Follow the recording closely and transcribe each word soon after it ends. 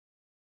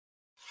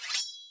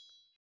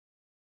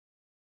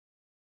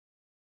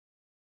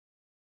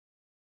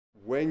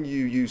When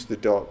you use the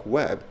dark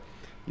web,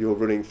 you're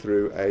running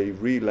through a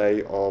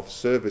relay of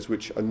servers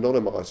which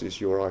anonymizes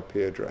your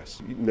IP address.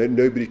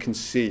 Nobody can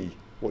see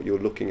what you're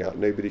looking at.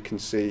 Nobody can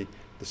see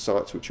the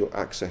sites which you're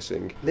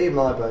accessing. Liam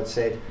Lyberg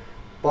said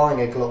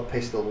buying a Glock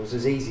pistol was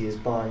as easy as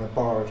buying a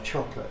bar of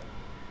chocolate.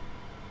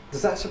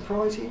 Does that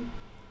surprise you?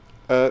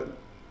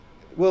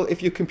 Well,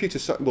 if you're computer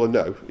savvy, well,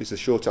 no, is the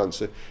short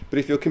answer. But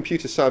if you're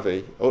computer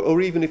savvy, or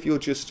even if you're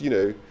just,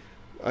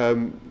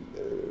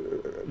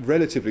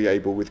 relatively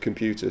able with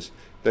computers,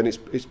 then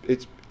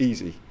it's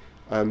easy.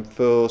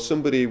 For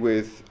somebody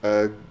with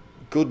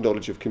good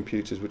knowledge of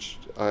computers, which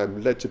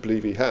I'm led to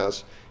believe he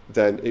has,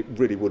 then it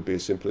really would be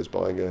as simple as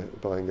buying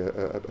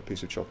a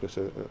piece of chocolate,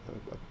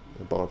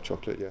 a bar of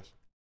chocolate, yes.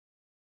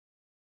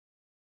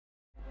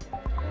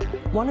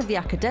 One of the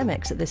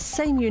academics at this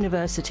same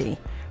university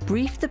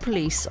briefed the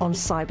police on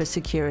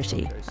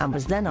cybersecurity and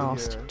was then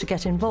asked to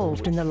get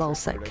involved in the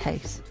LulzSec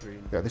case.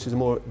 Yeah, this is a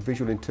more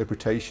visual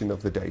interpretation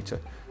of the data,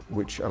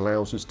 which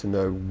allows us to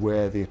know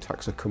where the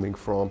attacks are coming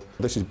from.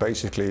 This is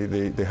basically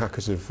the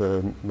hackers have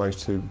managed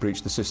to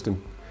breach the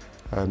system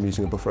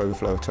using a buffer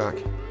overflow attack.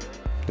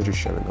 They're just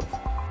showing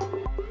off.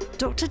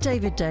 Dr.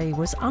 David Day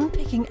was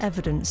unpicking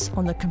evidence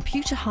on the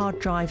computer hard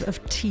drive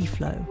of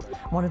T-Flow,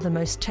 one of the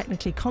most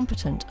technically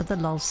competent of the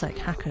LulzSec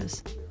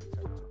hackers.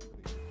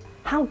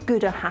 How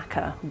good a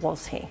hacker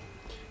was he?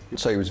 I'd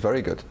say he was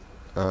very good.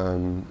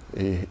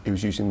 He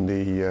was using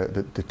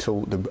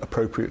the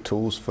appropriate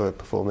tools for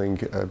performing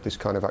this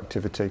kind of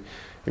activity.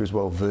 He was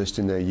well versed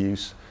in their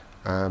use,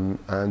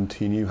 and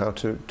he knew how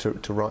to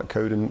write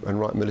code and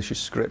write malicious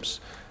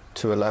scripts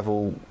to a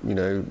level,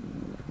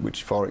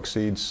 which far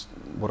exceeds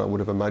what I would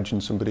have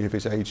imagined somebody of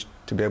his age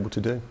to be able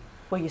to do.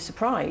 Were you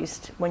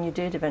surprised when you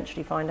did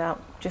eventually find out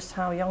just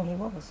how young he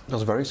was? I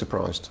was very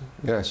surprised,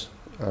 yes.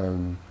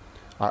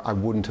 I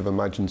wouldn't have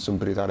imagined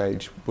somebody that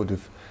age would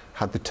have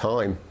had the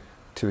time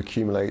to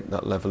accumulate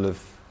that level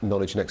of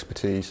knowledge and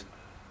expertise.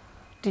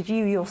 Did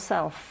you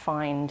yourself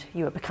find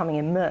you were becoming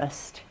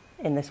immersed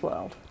in this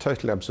world?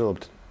 Totally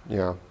absorbed,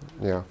 yeah,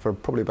 for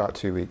probably about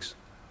 2 weeks.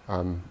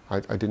 I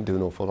didn't do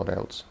an awful lot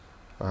else.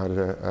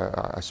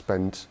 I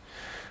spent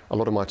a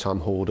lot of my time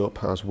hauled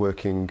up. I was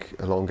working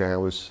long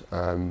hours.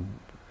 On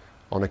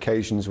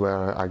occasions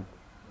where I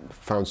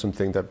found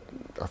something that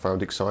I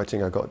found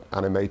exciting, I got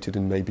animated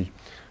and maybe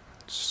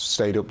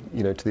stayed up,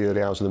 to the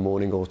early hours of the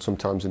morning, or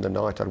sometimes in the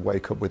night I'd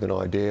wake up with an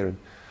idea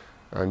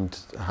and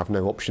have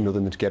no option other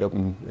than to get up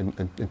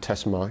and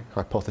test my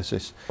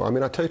hypothesis. I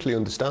mean, I totally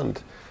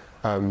understand,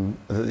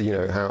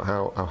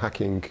 how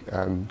hacking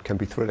can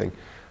be thrilling,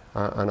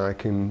 and I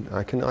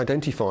can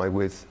identify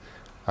with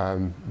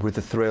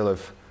the thrill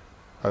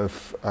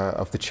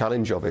of the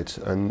challenge of it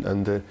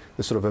and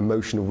the sort of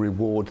emotional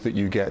reward that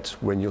you get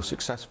when you're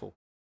successful.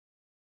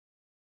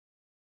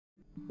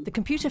 The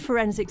computer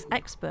forensics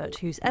expert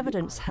whose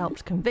evidence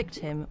helped convict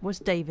him was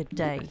David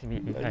Day.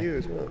 And you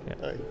as well.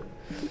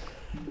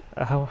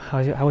 Hi.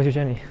 How was your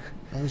journey?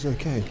 I was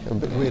okay. I'm a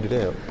bit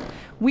weirded out.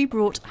 We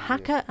brought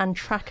hacker and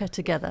tracker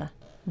together.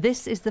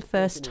 This is the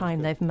first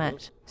time they've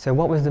met. So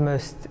what was the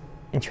most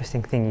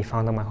interesting thing you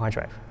found on my hard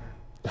drive?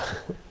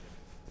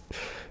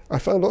 I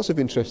found lots of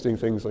interesting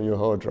things on your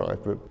hard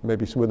drive, but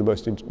maybe some of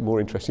the more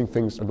interesting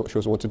things I'm not sure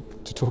I want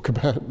to talk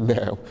about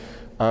now.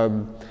 I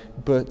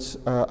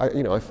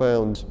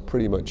found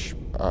pretty much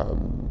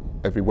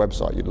every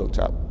website you'd looked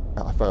at.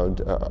 I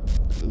found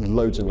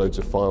loads and loads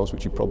of files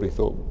which you probably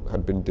thought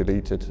had been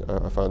deleted.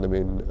 I found them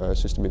in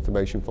system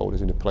information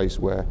folders in a place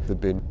where they'd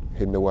been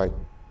hidden away.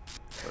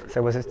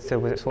 So was it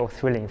sort of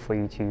thrilling for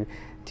you to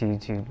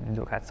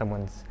look at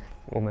someone's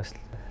almost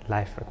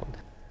life record?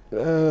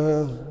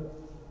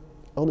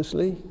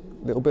 Honestly,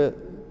 a little bit.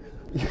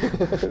 A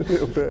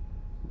little bit.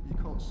 You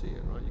can't see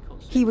it, right?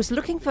 He was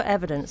looking for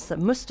evidence that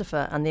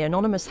Mustafa and the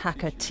anonymous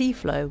hacker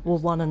T-Flow were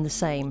one and the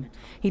same.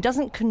 He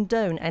doesn't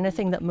condone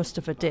anything that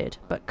Mustafa did,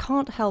 but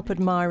can't help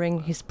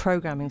admiring his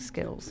programming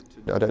skills.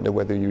 I don't know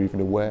whether you're even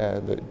aware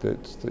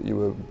that you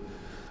were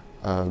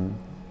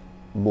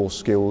more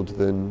skilled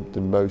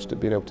than most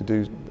at being able to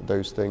do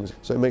those things.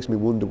 So it makes me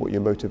wonder what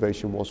your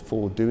motivation was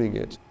for doing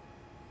it.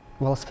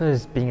 Well, I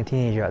suppose being a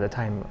teenager at the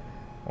time,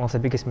 one of the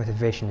biggest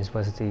motivations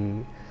was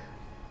the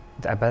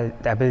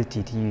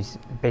ability to use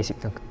basic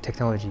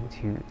technology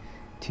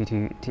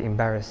to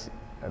embarrass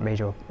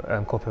major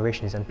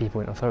corporations and people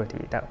in authority.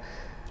 That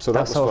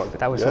was sort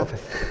of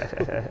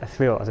a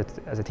thrill as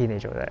a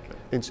teenager.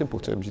 In simple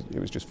terms, it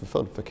was just for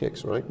fun, for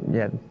kicks, right?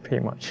 Yeah,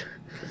 pretty much.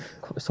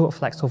 Sort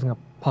of like solving a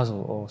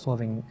puzzle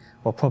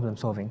or problem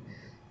solving.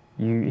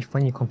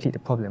 When you complete the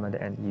problem at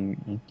the end,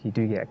 you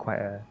do get quite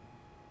a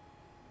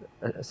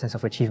sense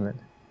of achievement.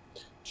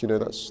 Do you know,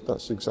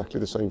 that's exactly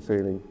the same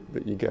feeling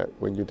that you get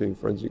when you're doing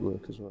forensic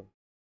work as well.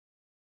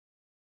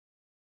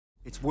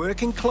 It's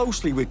working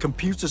closely with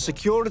computer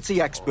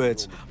security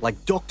experts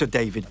like Dr.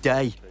 David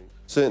Day.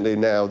 Certainly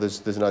now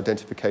there's an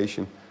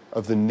identification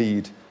of the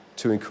need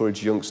to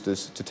encourage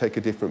youngsters to take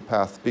a different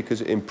path because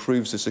it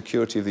improves the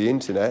security of the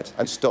internet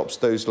and stops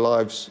those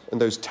lives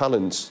and those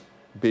talents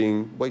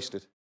being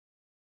wasted.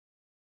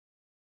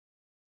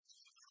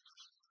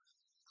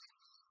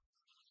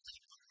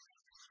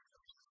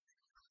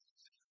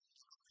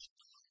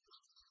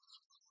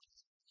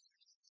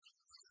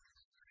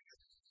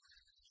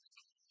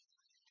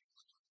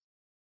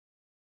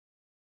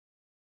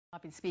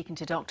 I've been speaking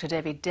to Dr.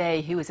 David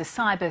Day, who is a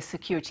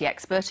cybersecurity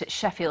expert at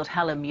Sheffield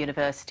Hallam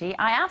University.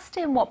 I asked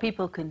him what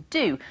people can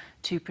do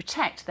to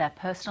protect their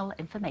personal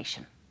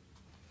information.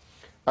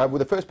 Well,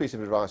 the first piece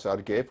of advice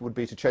I'd give would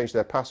be to change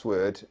their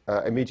password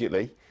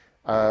immediately.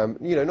 You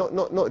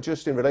know, not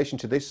just in relation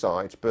to this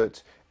site,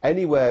 but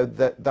anywhere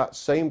that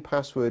same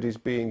password is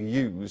being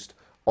used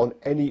on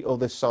any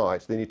other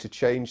site, they need to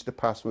change the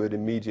password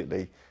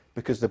immediately.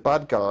 Because the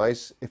bad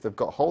guys, if they've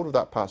got hold of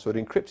that password,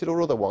 encrypted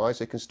or otherwise,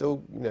 they can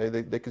still, you know,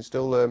 they can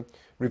still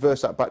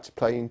reverse that back to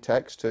plain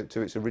text,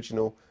 to its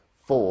original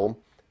form.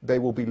 They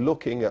will be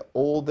looking at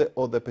all the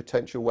other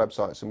potential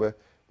websites, and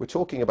we're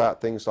talking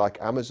about things like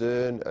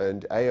Amazon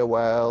and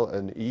AOL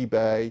and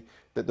eBay,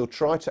 that they'll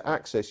try to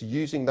access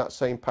using that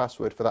same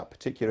password for that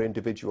particular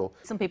individual.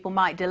 Some people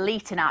might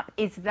delete an app.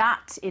 Is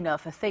that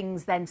enough? Are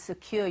things then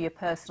secure your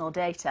personal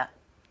data?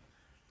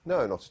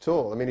 No, not at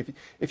all. I mean,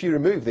 if you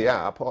remove the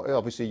app,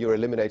 obviously you're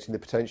eliminating the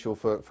potential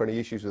for any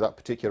issues with that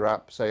particular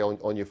app, say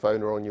on your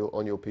phone or on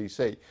your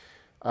PC.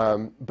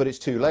 But it's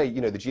too late. You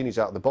know, the genie's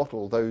out of the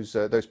bottle.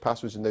 Those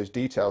passwords and those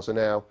details are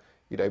now,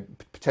 you know,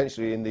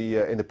 potentially in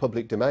the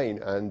public domain.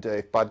 And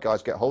if bad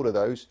guys get hold of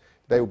those,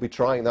 they will be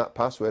trying that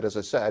password, as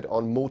I said,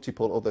 on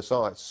multiple other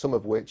sites, some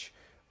of which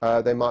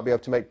they might be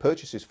able to make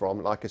purchases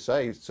from. Like I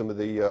say, some of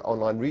the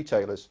online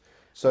retailers.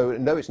 So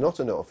no, it's not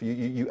enough.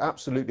 You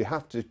absolutely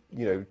have to,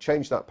 you know,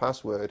 change that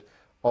password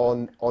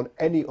on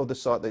any other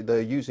site that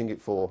they're using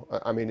it for.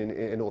 I mean,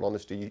 in all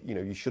honesty, you know,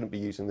 you shouldn't be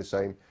using the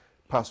same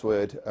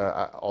password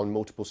on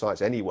multiple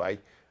sites anyway.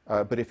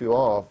 But if you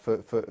are,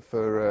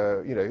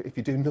 you know, if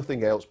you do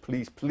nothing else,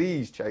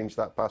 please change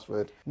that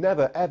password.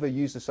 Never ever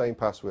use the same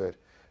password.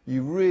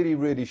 You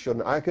really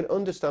shouldn't. I can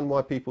understand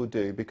why people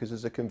do, because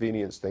there's a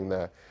convenience thing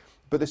there.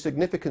 But the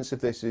significance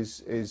of this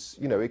is,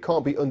 you know, it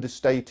can't be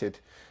understated.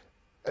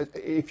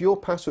 If your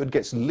password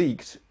gets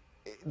leaked,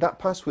 that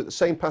password, the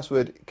same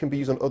password, can be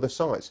used on other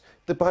sites.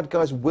 The bad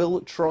guys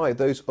will try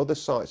those other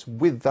sites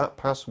with that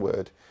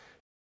password.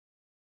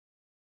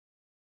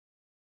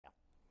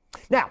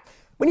 Now,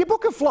 when you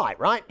book a flight,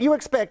 right, you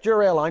expect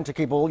your airline to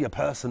keep all your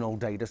personal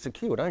data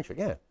secure, don't you?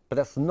 Yeah. But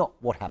that's not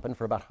what happened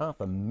for about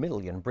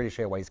 500,000 British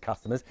Airways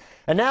customers.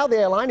 And now the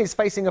airline is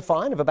facing a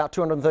fine of about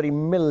 $230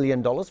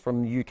 million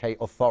from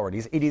UK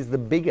authorities. It is the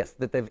biggest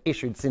that they've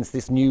issued since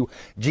this new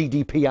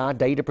GDPR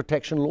data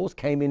protection laws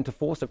came into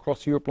force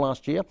across Europe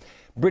last year.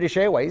 British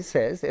Airways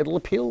says it will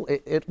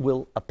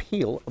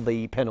appeal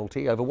the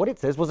penalty over what it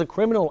says was a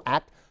criminal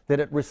act that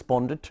it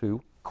responded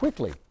to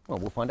quickly. Well,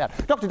 we'll find out.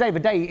 Dr.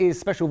 David Day is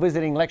Special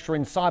Visiting Lecturer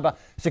in Cyber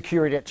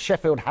Security at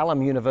Sheffield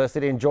Hallam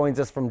University and joins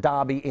us from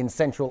Derby in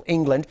central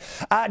England.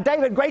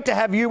 David, great to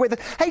have you with us.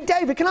 Hey,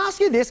 David, can I ask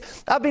you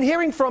this? I've been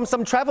hearing from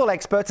some travel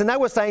experts and they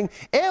were saying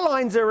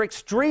airlines are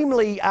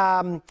extremely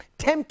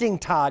tempting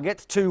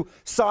targets to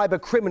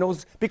cyber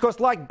criminals because,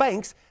 like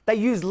banks, they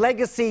use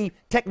legacy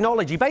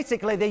technology.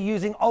 Basically, they're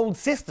using old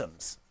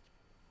systems.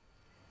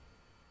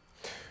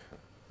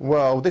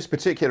 Well, this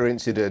particular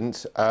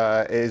incident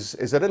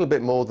is a little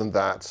bit more than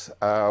that.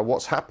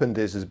 What's happened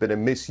there's been a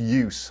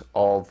misuse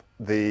of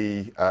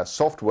the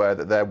software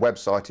that their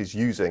website is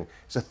using.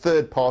 It's a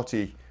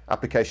third-party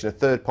application, a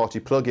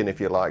third-party plugin, if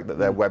you like, that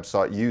their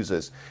website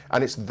uses,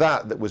 and it's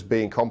that was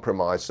being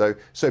compromised.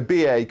 So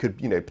BA could,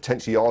 you know,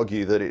 potentially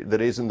argue that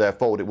it isn't their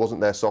fault. It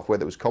wasn't their software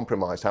that was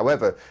compromised.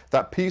 However,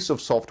 that piece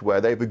of software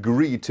they've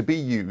agreed to be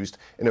used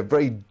in a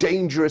very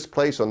dangerous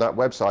place on that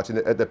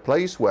website, at the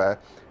place where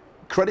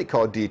credit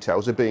card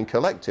details are being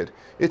collected.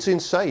 It's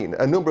insane.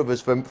 A number of us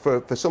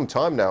for some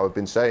time now have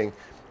been saying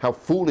how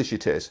foolish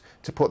it is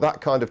to put that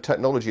kind of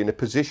technology in a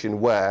position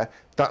where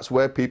that's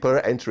where people are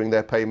entering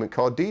their payment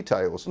card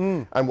details.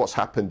 And what's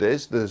happened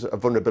is there's a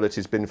vulnerability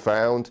has been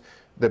found.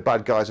 The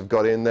bad guys have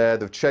got in there.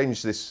 They've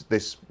changed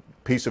this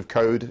piece of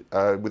code,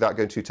 without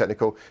going too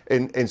technical,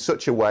 in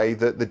such a way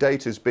that the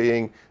data is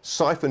being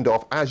siphoned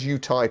off as you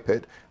type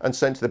it and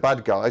sent to the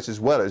bad guys, as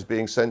well as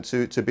being sent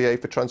to BA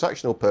for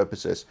transactional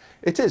purposes.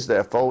 It is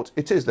their fault.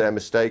 It is their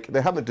mistake. They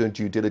haven't done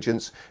due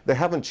diligence. They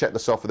haven't checked the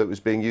software that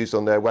was being used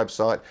on their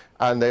website,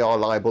 and they are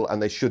liable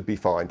and they should be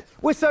fined.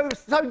 Well, so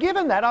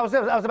given that, I was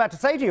about to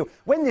say to you,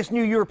 when this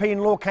new European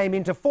law came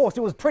into force,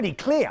 it was pretty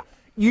clear.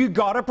 You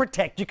got to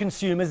protect your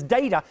consumers'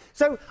 data.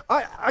 So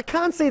I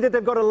can't see that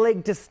they've got a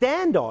leg to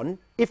stand on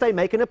if they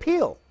make an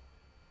appeal.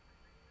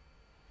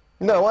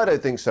 No, I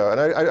don't think so. And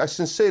I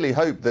sincerely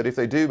hope that if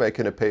they do make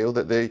an appeal,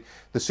 that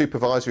the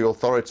supervisory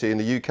authority in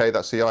the UK,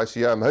 that's the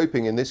ICO, I'm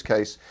hoping in this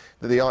case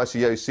that the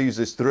ICO sees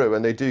this through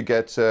and they do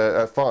get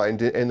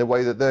fined in the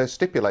way that they're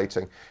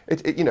stipulating.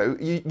 You know,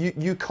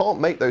 you can't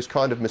make those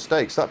kind of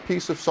mistakes. That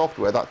piece of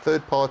software, that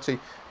third-party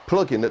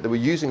plugin that they were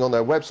using on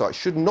their website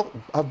should not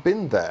have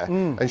been there,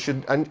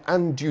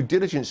 and due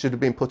diligence should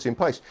have been put in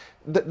place.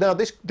 Now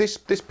this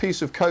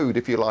piece of code,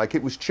 if you like,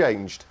 it was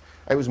changed,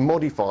 it was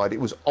modified, it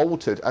was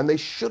altered, and they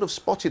should have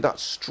spotted that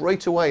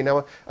straight away.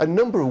 Now a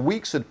number of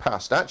weeks had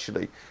passed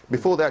actually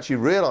before they actually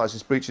realised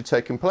this breach had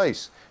taken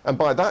place, and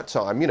by that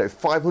time, you know,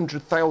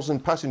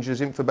 500,000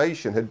 passengers'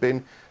 information had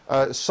been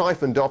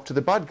siphoned off to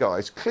the bad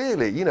guys.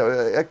 Clearly, you know,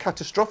 a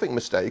catastrophic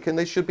mistake, and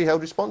they should be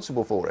held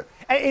responsible for it.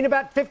 In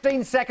about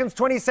 15 seconds,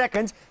 20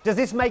 seconds, does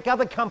this make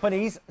other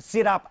companies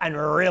sit up and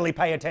really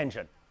pay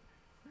attention?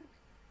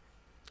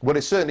 Well,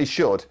 it certainly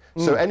should.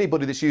 So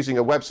anybody that's using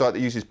a website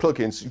that uses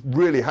plugins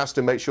really has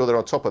to make sure they're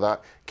on top of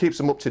that, keeps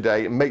them up to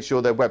date, and make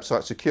sure their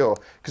website's secure.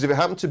 Because if it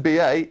happened to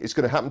BA, it's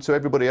going to happen to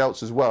everybody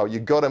else as well.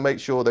 You've got to make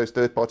sure those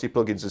third-party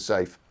plugins are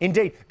safe.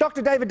 Indeed.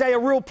 Dr. David Day, a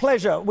real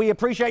pleasure. We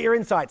appreciate your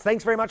insights.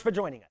 Thanks very much for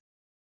joining us.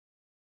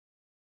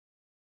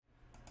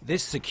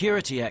 This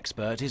security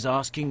expert is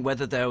asking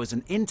whether there was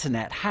an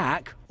internet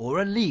hack or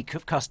a leak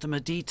of customer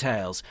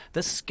details.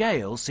 The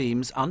scale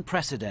seems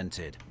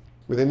unprecedented.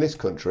 Within this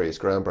country, it's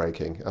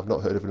groundbreaking. I've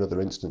not heard of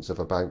another instance of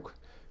a bank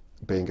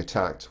being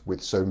attacked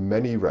with so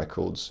many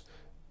records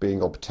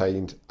being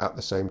obtained at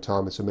the same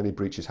time and so many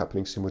breaches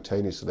happening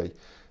simultaneously.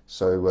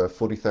 So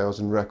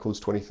 40,000 records,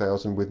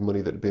 20,000 with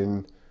money that had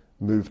been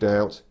moved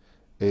out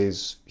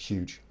is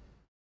huge.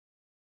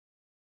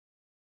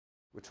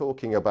 We're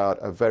talking about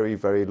a very,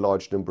 very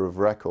large number of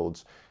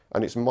records,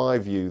 and it's my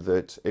view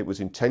that it was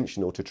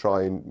intentional to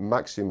try and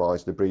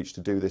maximise the breach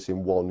to do this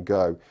in one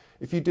go.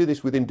 If you do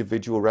this with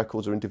individual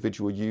records or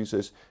individual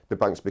users, the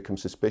banks become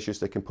suspicious.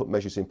 They can put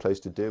measures in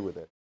place to deal with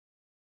it.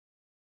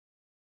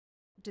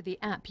 Do the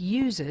app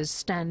users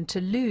stand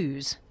to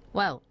lose?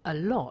 Well, a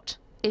lot,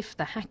 if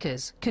the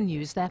hackers can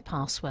use their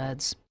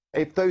passwords.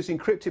 If those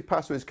encrypted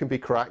passwords can be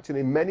cracked, and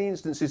in many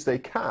instances they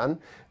can,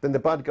 then the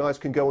bad guys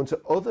can go onto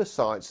other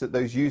sites that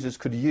those users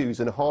could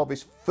use and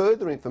harvest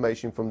further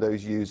information from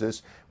those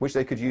users, which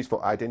they could use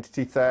for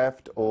identity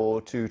theft or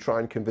to try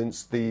and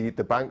convince the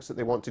banks that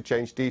they want to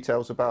change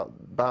details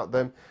about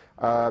them.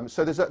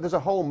 So there's a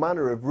whole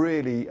manner of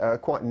really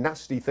quite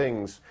nasty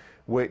things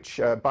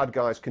which bad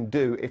guys can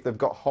do if they've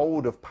got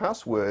hold of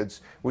passwords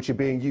which are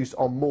being used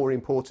on more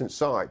important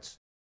sites.